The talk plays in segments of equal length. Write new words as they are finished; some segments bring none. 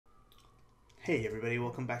Hey everybody,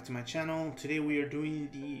 welcome back to my channel. Today we are doing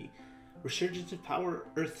the Resurgence of Power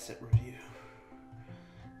Earth set review.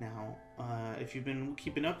 Now, if you've been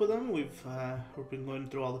keeping up with them, we've been going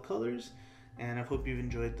through all the colors, and I hope you've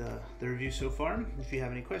enjoyed the review so far. If you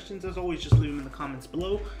have any questions, as always, just leave them in the comments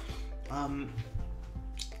below.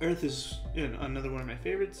 Earth is another one of my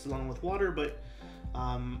favorites, along with water, but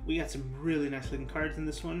we got some really nice looking cards in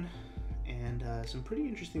this one, and some pretty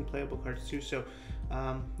interesting playable cards too. So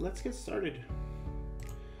let's get started.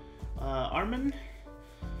 Armin.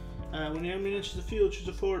 When the enemy enters the field, choose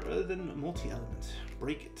a forward other than multi-element.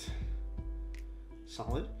 Break it.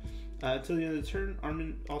 Solid. Until the end of the turn,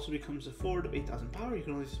 Armin also becomes a forward of 8,000 power. You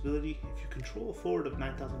can only use this ability if you control a forward of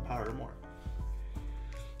 9,000 power or more.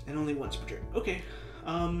 And only once per turn. Okay.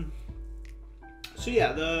 So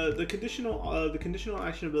yeah, the conditional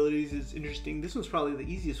action abilities is interesting. This one's probably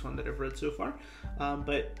the easiest one that I've read so far.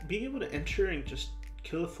 But being able to enter and just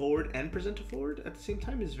kill a forward and present a forward at the same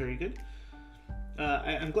time is very good.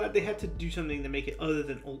 I'm glad they had to do something to make it other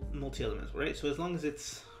than multi-elemental, right? So as long as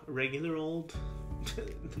it's a regular old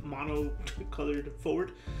mono-colored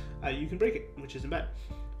forward, you can break it, which isn't bad.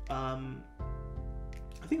 I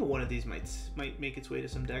think one of these might make its way to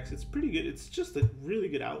some decks. It's pretty good. It's just a really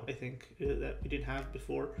good out, I think, that we didn't have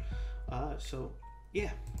before. So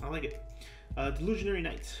yeah, I like it. Delusionary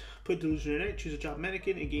Knight. Put Delusionary Knight, choose a job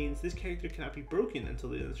mannequin. It gains this character cannot be broken until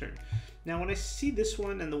the end of the turn. Now, when I see this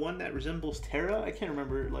one and the one that resembles Terra, I can't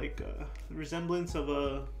remember, like, the resemblance of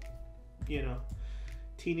a,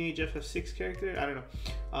 teenage FF6 character. I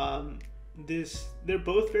don't know. They're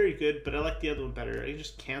both very good, but I like the other one better. I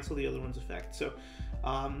just cancel the other one's effect. So,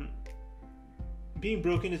 being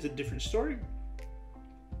broken is a different story,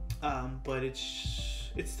 but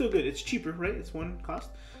it's still good. It's cheaper, right? It's one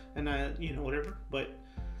cost, and whatever. But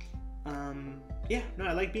yeah, no,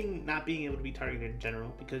 I like not being able to be targeted in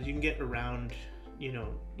general, because you can get around, you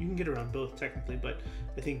can get around both technically, but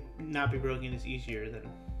I think not be broken is easier than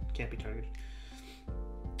can't be targeted.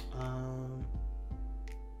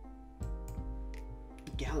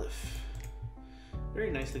 Galif, very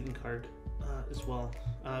nice looking card as well.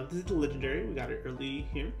 This is the legendary. We got it early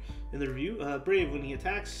here in the review. Brave. When he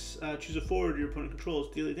attacks, choose a forward your opponent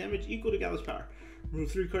controls. Deal damage equal to Galif's power.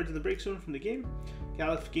 Remove 3 cards in the break zone from the game.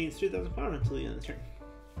 Galif gains 3,000 power until the end of the turn.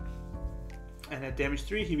 And at damage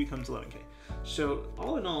 3, he becomes 11k. So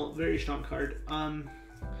all in all, very strong card.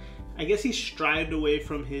 I guess he strived away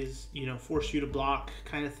from his, force you to block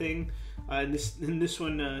kind of thing. In this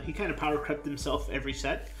one, he kind of power crept himself every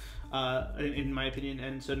set, in my opinion.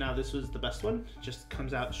 And so now this was the best one. Just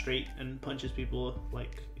comes out straight and punches people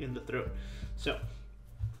like in the throat. So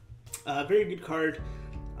very good card.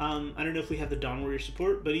 I don't know if we have the Dawn Warrior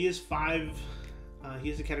support, but he is 5. He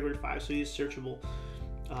is a category 5, so he is searchable.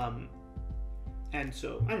 And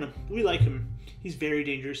so, I don't know, we like him. He's very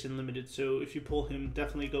dangerous and limited, so if you pull him,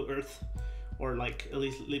 definitely go Earth, or like at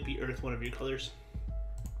least be Earth, one of your colors.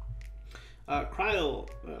 Cryle,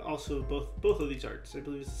 also both of these arts, I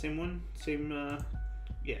believe it's the same one,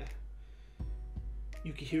 yeah.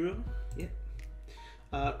 Yukihiro, yeah.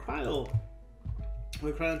 Cryle,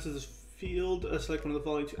 when Cryle enters the field, select one of the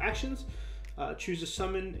following 2 actions. Choose a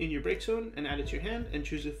summon in your break zone and add it to your hand, and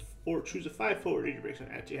choose a 5 forward in your break zone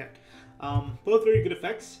and add it to your hand. Both very good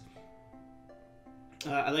effects.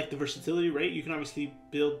 I like the versatility, right? You can obviously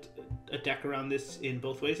build a deck around this in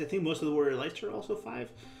both ways. I think most of the Warrior Lights are also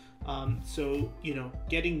 5. So,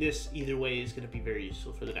 getting this either way is going to be very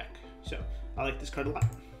useful for the deck. So, I like this card a lot.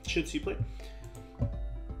 Should see play.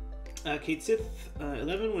 Kate Sith,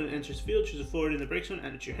 11. When it enters the field, choose a forward in the break zone,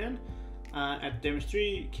 add it to your hand. At damage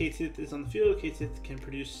 3, Kate Sith is on the field. Kate Sith can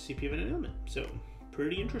produce CP of an element. So,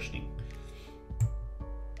 pretty interesting.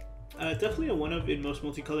 Definitely a one of in most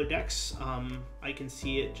multicolored decks. I can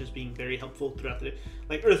see it just being very helpful throughout the day.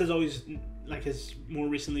 Like, Earth has always, has more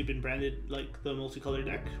recently been branded like the multicolor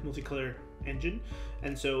deck, multicolor engine.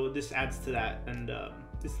 And so this adds to that, and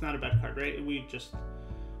it's not a bad card, right? It's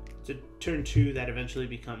a turn 2 that eventually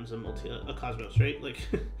becomes a Cosmos, right? Like,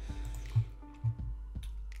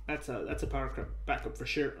 that's a power backup for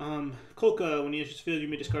sure. Kolka, when he enters the field, you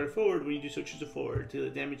may discard a forward. When you do so, choose a forward. Deal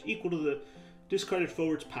damage equal to the discarded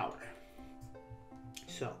forward's power.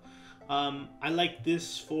 So, I like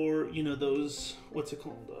this for, those, what's it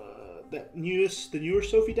called? The newer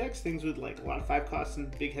Sophie decks, things with like a lot of 5 costs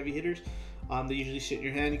and big heavy hitters. They usually sit in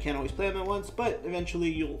your hand. You can't always play them at once, but eventually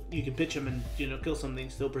you can pitch them and kill something,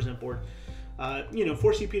 still present board. 4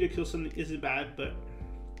 CP to kill something isn't bad, but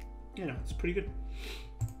it's pretty good.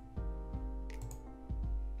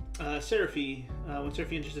 Seraphy. When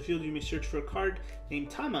Seraphy enters the field, you may search for a card named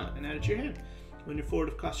Tama and add it to your hand. When your forward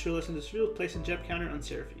of cost 2 less in this field, place a gem counter on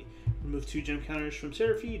Seraphy. Remove 2 gem counters from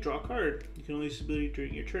Seraphie, draw a card. You can only use this ability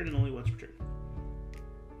during your turn and only once per turn.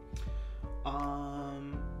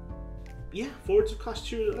 Yeah, forwards of cost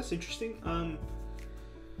 2, that's interesting.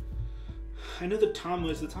 I know the Tama,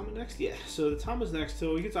 is the Tama next? Yeah, so the Tama's next,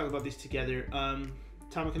 so we can talk about these together.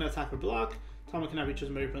 Tama can attack or block. Tama cannot be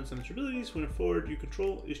chosen by your opponent's summoner abilities. When a forward you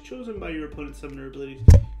control is chosen by your opponent's summoner abilities,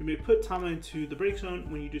 you may put Tama into the break zone.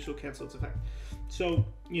 When you do so, cancel its effect. So,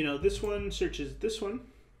 you know, this one searches this one.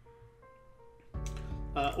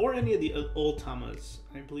 Or any of the old Tamas.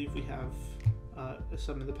 I believe we have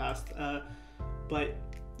some in the past. But,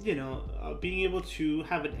 you know, being able to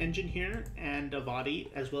have an engine here and a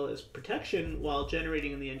body as well as protection while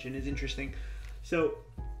generating in the engine is interesting. So,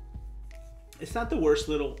 it's not the worst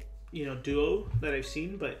little, you know, duo that I've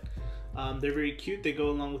seen, but they're very cute. They go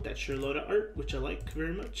along with that Charlotta art, which I like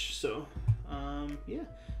very much. So, yeah,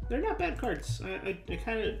 they're not bad cards. I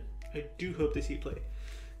do hope they see play.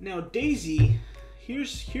 Now, Daisy,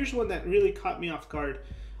 here's one that really caught me off guard.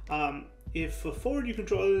 If a forward you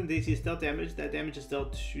control other than Daisy is dealt damage, that damage is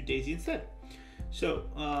dealt to Daisy instead. So,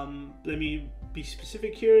 let me be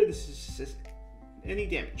specific here. This is any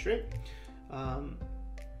damage, right?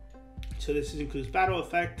 So this includes battle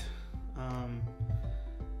effect,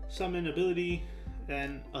 summon ability,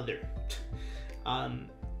 and other.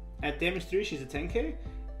 At damage 3, she's a 10k,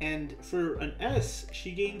 and for an S,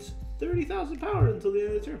 she gains 30,000 power until the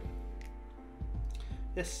end of the turn.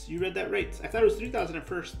 Yes, you read that right. I thought it was 3,000 at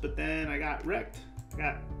first, but then I got wrecked.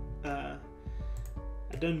 I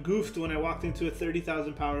done goofed when I walked into a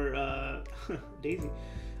 30,000 power Daisy.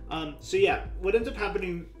 So yeah, what ends up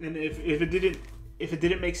happening, and if it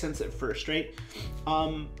didn't make sense at first, right?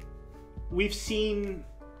 We've seen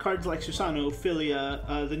cards like Susano,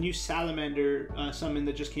 Philia, the new Salamander summon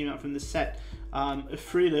that just came out from the set,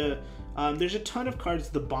 Frida. There's a ton of cards,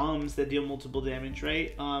 the bombs that deal multiple damage,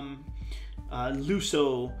 right?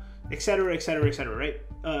 Luso, etc., etc., etc., right?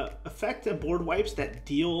 Effect and board wipes that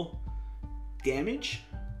deal damage.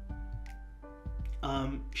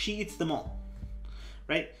 She eats them all,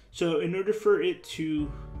 right? So in order for it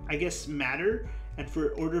to, I guess, matter, and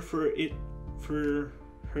for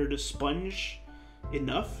her to sponge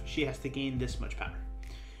enough, she has to gain this much power.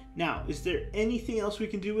 Now, is there anything else we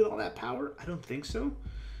can do with all that power? I don't think so.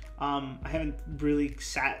 I haven't really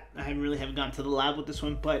gone to the lab with this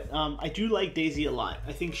one, but I do like Daisy a lot.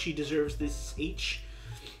 I think she deserves this H.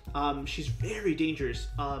 She's very dangerous.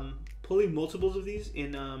 Pulling multiples of these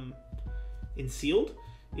in sealed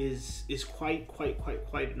is quite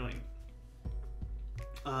annoying.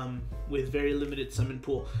 With very limited summon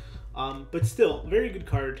pool, but still very good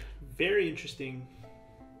card, very interesting.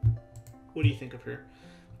 What do you think of her?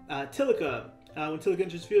 Tilica. When Tilica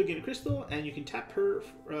enters the field, gain a crystal, and you can tap her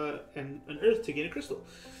and an earth to gain a crystal.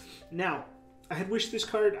 Now, I had wished this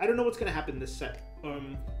card. I don't know what's going to happen this set, or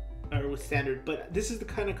with standard, but this is the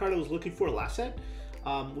kind of card I was looking for last set.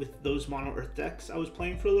 With those mono earth decks I was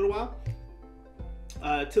playing for a little while.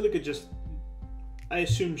 Tilica just, I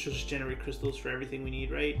assume she'll just generate crystals for everything we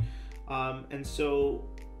need, right? And so,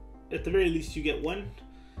 at the very least, you get one,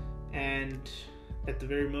 and at the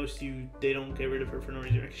very most, they don't get rid of her for no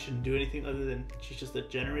reason. She shouldn't do anything other than she's just a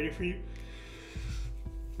generator for you.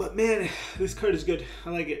 But man, this card is good.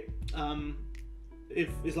 I like it.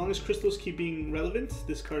 As long as crystals keep being relevant,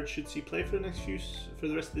 this card should see play for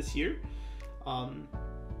the rest of this year.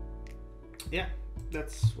 Yeah,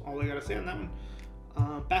 that's all I gotta say on that one.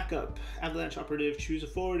 Backup, Avalanche Operative, choose a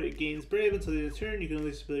forward, it gains Brave until the end of the turn, you can only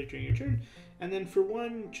use this ability during your turn. And then for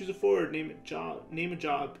one, choose a forward, name a job,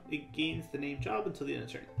 it gains the name job until the end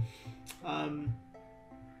of the turn.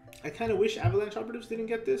 I kind of wish Avalanche Operatives didn't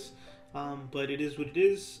get this, but it is what it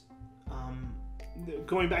is.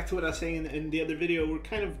 Going back to what I was saying in the other video, we're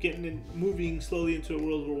kind of moving slowly into a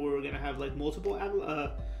world where we're going to have like multiple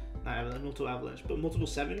Avalanche, but multiple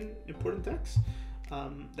 7 important decks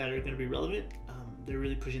that are going to be relevant. They're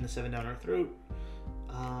really pushing the 7 down our throat,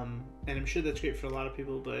 and I'm sure that's great for a lot of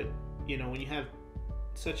people, but you know, when you have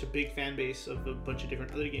such a big fan base of a bunch of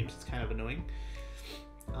different other games, it's kind of annoying.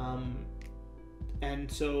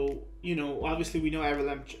 And so, you know, obviously we know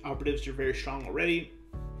Avalanche Operatives are very strong already,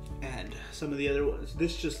 and some of the other ones,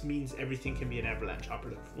 this just means everything can be an Avalanche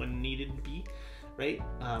Operative when needed to be, right?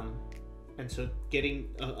 And so getting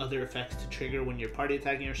other effects to trigger when you're party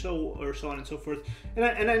attacking or so on and so forth.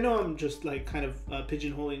 And I know I'm just like kind of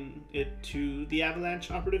pigeonholing it to the Avalanche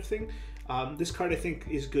Operative thing. This card I think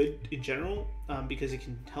is good in general because it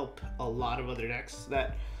can help a lot of other decks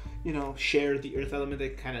that, you know, share the earth element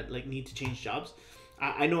that kind of like need to change jobs.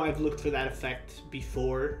 I know I've looked for that effect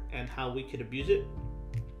before and how we could abuse it.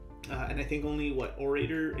 and I think only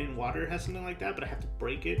Orator in water has something like that, but I have to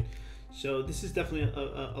break it. So this is definitely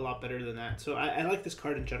a lot better than that. So I like this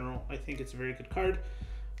card in general. I think it's a very good card.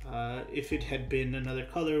 If it had been another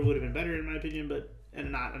color, it would have been better in my opinion, but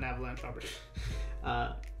and not an avalanche operative.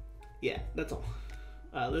 Yeah, that's all.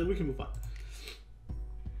 We can move on.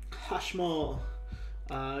 Hashmal.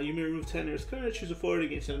 You may remove 10 Earth card, choose a forward,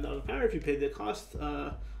 gain 7,000 power. If you pay the cost,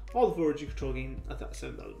 all the forwards you control gain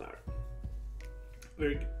 7,000 power.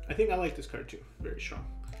 Very good. I think I like this card too. Very strong.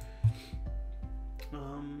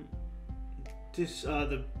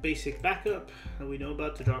 The basic backup that we know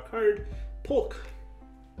about to draw a card. Polk.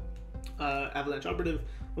 Avalanche operative.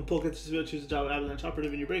 When Polk gets to choose a job Avalanche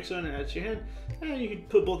operative in your break zone and add it to your hand. And you can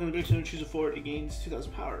put Polk in the break zone and choose a forward. It gains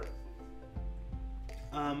 2,000 power.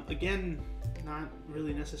 Again, not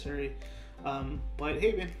really necessary. But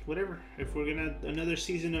hey man, whatever. If we're gonna another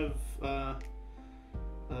season of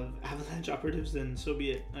Avalanche operatives, then so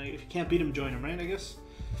be it. If you can't beat them, join them, right? I guess.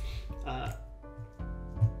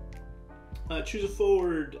 Choose a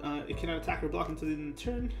forward. It cannot attack or block until the end of the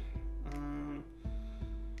turn.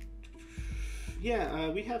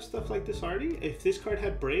 We have stuff like this already. If this card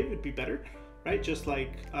had Brave, it'd be better, right? Just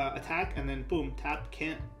like attack and then boom, tap.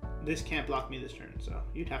 This can't block me this turn, so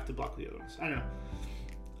you'd have to block the other ones. I don't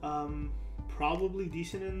know. Probably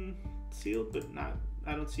decent in sealed, but not.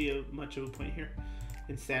 I don't see much of a point here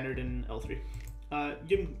in standard and L3.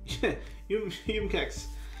 Yumkex.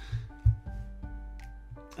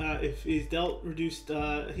 If he's dealt reduced,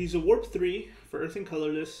 he's a warp 3 for Earth and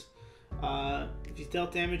colorless. If he's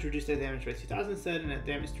dealt damage, reduce that damage by 2,000 instead, and at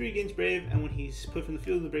damage 3 gains Brave. And when he's put from the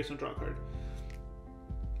field, the breaks don't draw a card.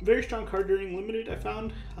 Very strong card during limited. I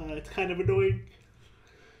found it's kind of annoying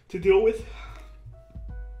to deal with.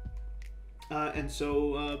 But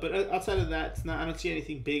outside of that, it's not. I don't see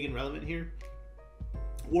anything big and relevant here.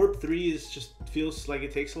 Warp 3 feels like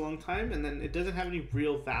it takes a long time, and then it doesn't have any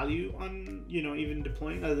real value on even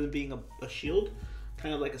deploying other than being a shield,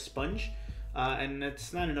 kind of like a sponge, and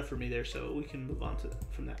that's not enough for me there. So we can move on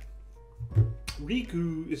from that.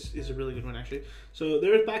 Riku is a really good one actually. So the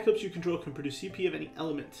Earth backups you control can produce CP of any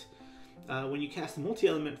element. When you cast a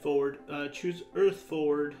multi-element forward, choose Earth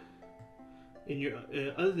forward in your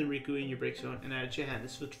other than Riku in your break zone and add it to your hand.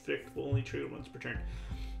 This effect will only trigger once per turn.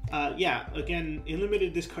 Again, in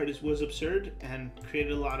limited, this card was absurd and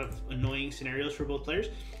created a lot of annoying scenarios for both players.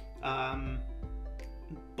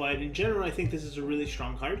 But in general, I think this is a really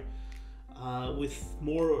strong card. With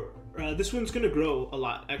more, this one's going to grow a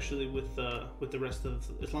lot actually with the rest of,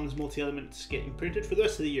 as long as multi-elements get imprinted for the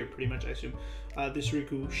rest of the year, pretty much. I assume this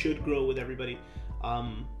Riku should grow with everybody.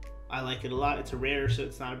 I like it a lot. It's a rare, so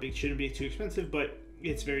it's not shouldn't be too expensive, but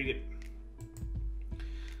it's very good.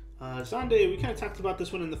 Zonde, we kind of talked about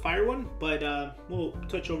this one in the fire one, but we'll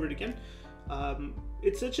touch over it again.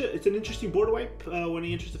 It's an interesting board wipe. When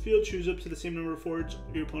he enters the field, choose up to the same number of forwards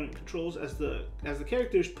your opponent controls as the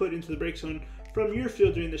characters put into the break zone from your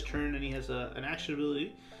field during this turn, and he has an action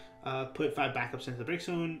ability. Put 5 backups into the break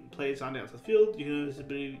zone, plays on down to the field. You can use this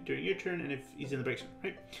ability during your turn, and if he's in the break zone,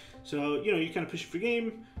 right? So you kind of push it for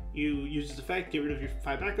game. You use this effect, get rid of your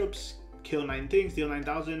 5 backups, kill 9 things, deal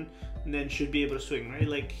 9,000. And then should be able to swing, right?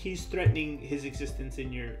 Like he's threatening his existence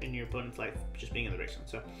in your opponent's life just being in the break zone.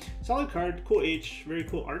 So solid card, cool H, very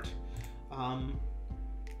cool art.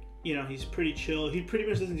 He's pretty chill. He pretty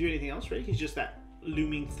much doesn't do anything else, right? He's just that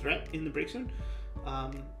looming threat in the break zone.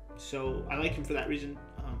 So I like him for that reason.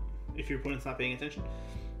 If your opponent's not paying attention,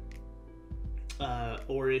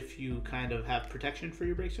 or if you kind of have protection for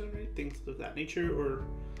your break zone, right? Things of that nature, or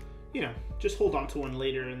just hold on to one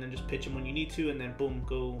later and then just pitch him when you need to, and then boom,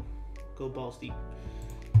 go balls deep.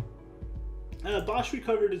 Bosch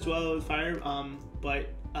recovered as well with fire,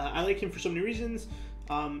 but I like him for so many reasons.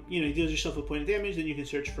 He deals yourself a point of damage, then you can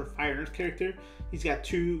search for fire and earth character. He's got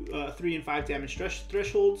 2, 3, and 5 damage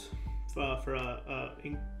thresholds for a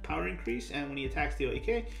power increase, and when he attacks, deal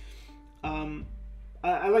AK.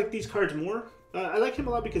 I like these cards more. I like him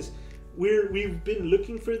a lot because we've been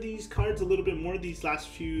looking for these cards a little bit more this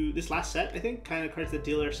last set, I think, kind of cards that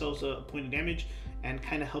deal ourselves a point of damage and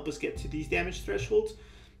kind of help us get to these damage thresholds.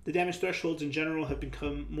 The damage thresholds in general have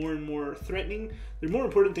become more and more threatening. They're more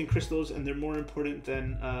important than crystals, and they're more important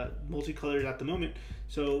than multicolored at the moment.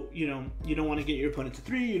 So you don't want to get your opponent to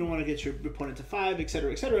 3, you don't want to get your opponent to 5,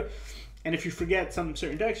 etc., etc. And if you forget some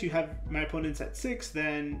certain decks, you have my opponents at 6,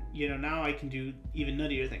 then now I can do even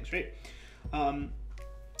nuttier things, right?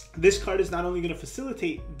 This card is not only going to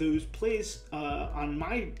facilitate those plays on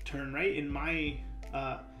my turn, right? In my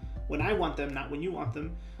when I want them, not when you want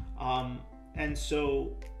them, and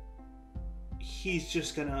so he's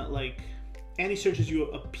just gonna and he searches you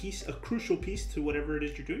a piece, a crucial piece to whatever it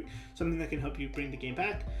is you're doing, something that can help you bring the game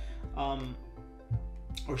back,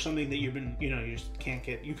 or something that you've been, you just can't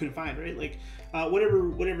get, you couldn't find, right? Like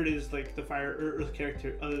whatever it is, like the fire or earth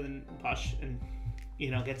character other than Posh, and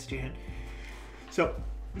gets to your hand. So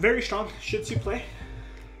very strong, should see play.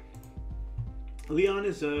 Leon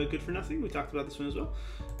is good for nothing. We talked about this one as well.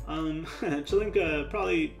 Chelinka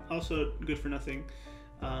probably also good for nothing,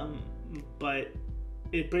 but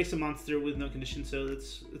it breaks a monster with no condition, so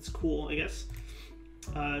it's cool, I guess.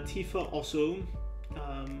 Tifa also.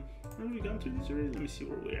 Have we gone through these already? Let me see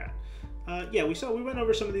where we're at. Yeah, we went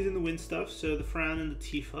over some of these in the wind stuff. So the Frown and the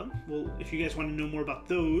Tifa. Well, if you guys want to know more about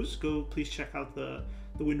those, please check out the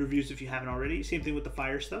wind reviews if you haven't already. Same thing with the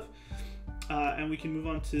fire stuff. And we can move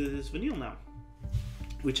on to this Vanille now,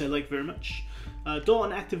 which I like very much. Dual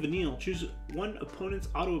and active Vanille. Choose one opponent's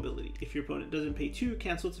auto ability. If your opponent doesn't pay 2,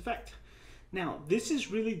 cancel its effect. Now, this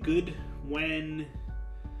is really good when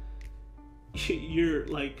you're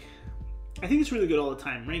like, I think it's really good all the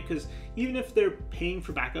time, right? Because even if they're paying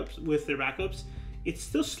for backups with their backups, it's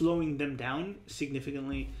still slowing them down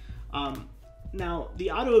significantly. Now,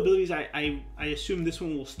 the auto abilities, I assume this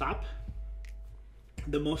one will stop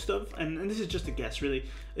the most of, and this is just a guess really,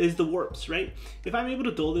 is the warps, right? If I'm able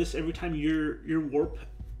to duel this every time your warp,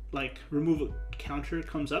 like remove a counter,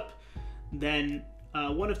 comes up, then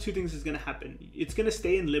one of two things is going to happen. It's going to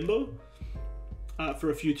stay in limbo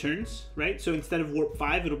for a few turns, right? So instead of warp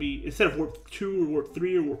 5, it'll be, instead of warp 2 or warp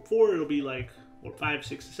 3 or warp 4, it'll be like warp 5,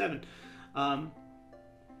 6, 7.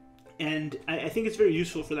 And I think it's very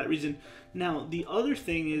useful for that reason. Now, the other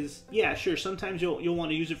thing is, yeah, sure, sometimes you'll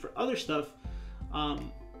want to use it for other stuff,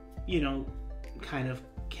 kind of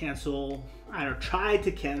cancel, try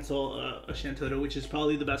to cancel a Shantotto, which is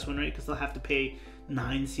probably the best one, right? Because they'll have to pay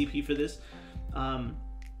 9 CP for this.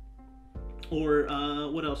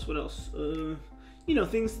 What else?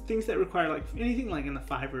 Things that require, like, anything like in the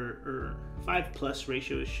 5 or 5+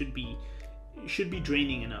 ratio should be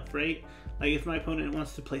draining enough, right? Like if my opponent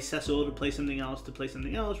wants to play Cecil to play something else,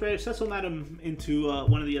 right? If Cecil met him into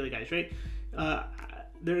one of the other guys, right?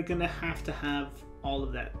 They're gonna have to have all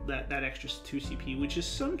of that extra 2 CP, which is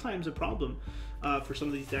sometimes a problem for some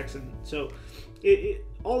of these decks. And so,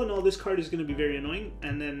 all in all, this card is gonna be very annoying.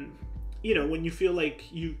 And then, when you feel like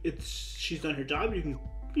she's done her job, you can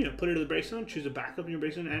put her to the break zone, choose a backup in your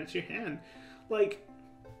break zone, and add it to your hand. Like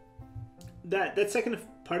that second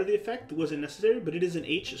part of the effect wasn't necessary, but it is an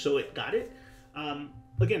H, so it got it.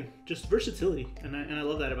 Again, just versatility, and I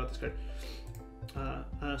love that about this card.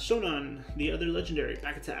 Sonon, the other legendary,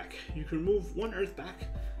 back attack. You can remove 1 earth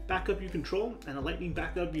backup you control and a lightning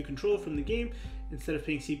backup you control from the game. Instead of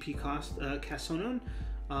paying CP cost, cast Sonon.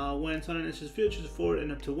 When Sonon enters the field, choose a forward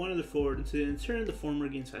and up to 1 other forward. Until in turn, the former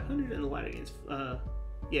gains 500 and the latter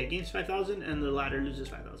gains 5,000, and the latter loses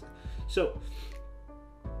 5,000. So,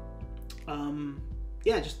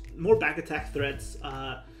 just more back attack threats.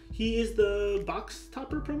 He is the box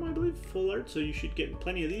topper promo, I believe, full art, so you should get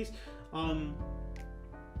plenty of these.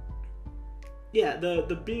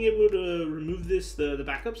 The being able to remove the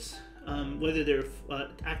backups, whether they're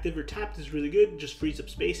active or tapped, is really good. Just frees up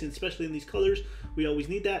space, and especially in these colors, we always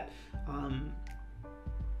need that.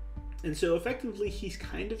 And so effectively, he's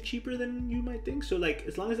kind of cheaper than you might think. So like,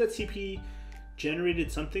 as long as that CP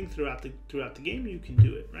generated something throughout the game, you can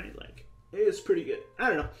do it, right? Like, it's pretty good. I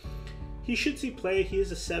don't know. He should see play. He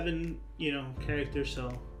is a 7, character,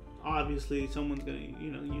 so obviously someone's gonna,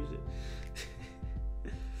 use it.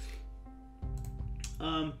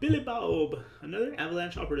 Billy Bob, another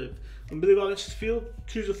Avalanche operative. When Billy Bob enters the field,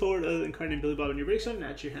 choose a forward other than card named Billy Bob in your break zone and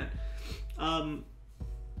add to your hand.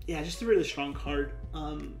 Just a really strong card.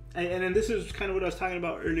 And then this is kind of what I was talking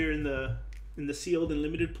about earlier in the sealed and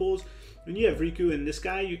limited pools. When you have Riku and this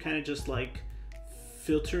guy, you kind of just like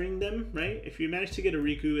filtering them, right? If you manage to get a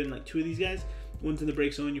Riku and like 2 of these guys, one's in the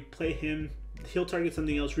break zone, you play him, he'll target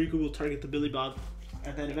something else, Riku will target the Billy Bob,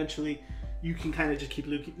 and then eventually you can kind of just keep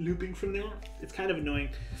looping from there. It's kind of annoying,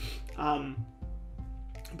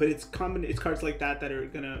 but it's cards like that are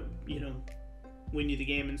gonna win you the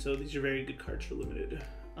game, and so these are very good cards for limited.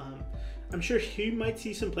 I'm sure he might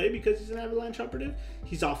see some play because he's an Avalanche operative.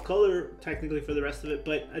 He's off color technically for the rest of it,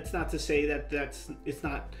 but it's not to say that it's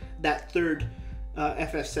not that third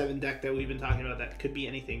FF7 deck that we've been talking about that could be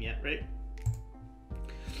anything yet, right?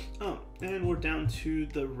 Oh, and we're down to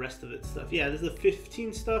the rest of it stuff. Yeah, there's the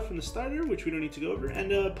 15 stuff from the starter, which we don't need to go over,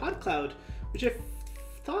 and Pod Cloud, which I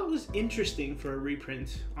thought was interesting for a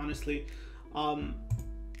reprint, honestly.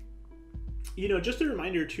 Just a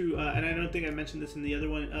reminder too, and I don't think I mentioned this in the other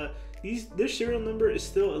one, their serial number is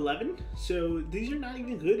still 11, so these are not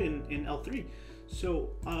even good in L3. So,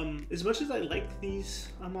 as much as I like these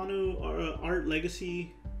mono art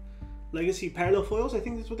legacy parallel foils, I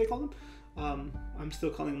think that's what they call them. I'm still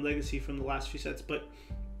calling them legacy from the last few sets, but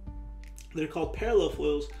they're called parallel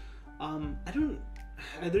foils.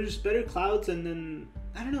 There's better clouds, and then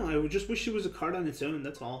I don't know. I would just wish it was a card on its own.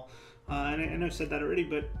 That's all. And I've said that already,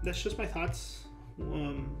 but that's just my thoughts.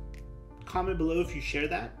 Comment below if you share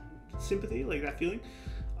that sympathy, like that feeling.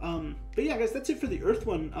 But yeah, guys, that's it for the Earth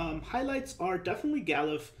one. Highlights are definitely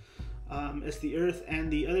Galuf as the Earth,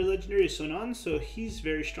 and the other legendary is Sonon, so he's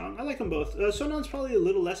very strong. I like them both. Sonon's probably a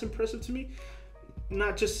little less impressive to me.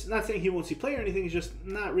 Not saying he won't see play or anything. He's just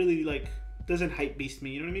not really like, doesn't hype beast me.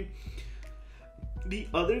 You know what I mean? The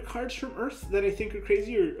other cards from Earth that I think are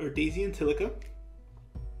crazy are Daisy and Tilica,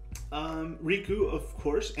 Riku, of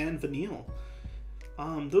course, and Vanille.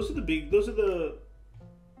 Those are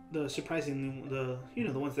the surprising, the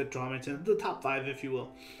ones that draw my attention, the top 5, if you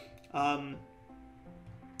will.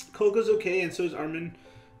 Koga's okay, and so is Armin.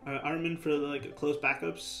 Armin for like close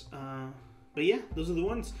backups. But yeah, those are the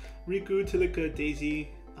ones. Riku, Tilica,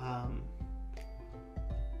 Daisy,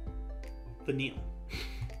 Vanille.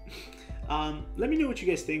 Let me know what you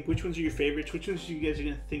guys think. Which ones are your favorites? Which ones you guys are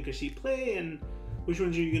gonna think or see play, and which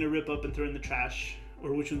ones are you gonna rip up and throw in the trash,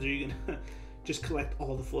 or which ones are you gonna just collect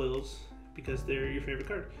all the foils because they're your favorite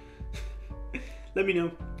card? Let me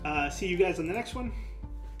know. See you guys on the next one.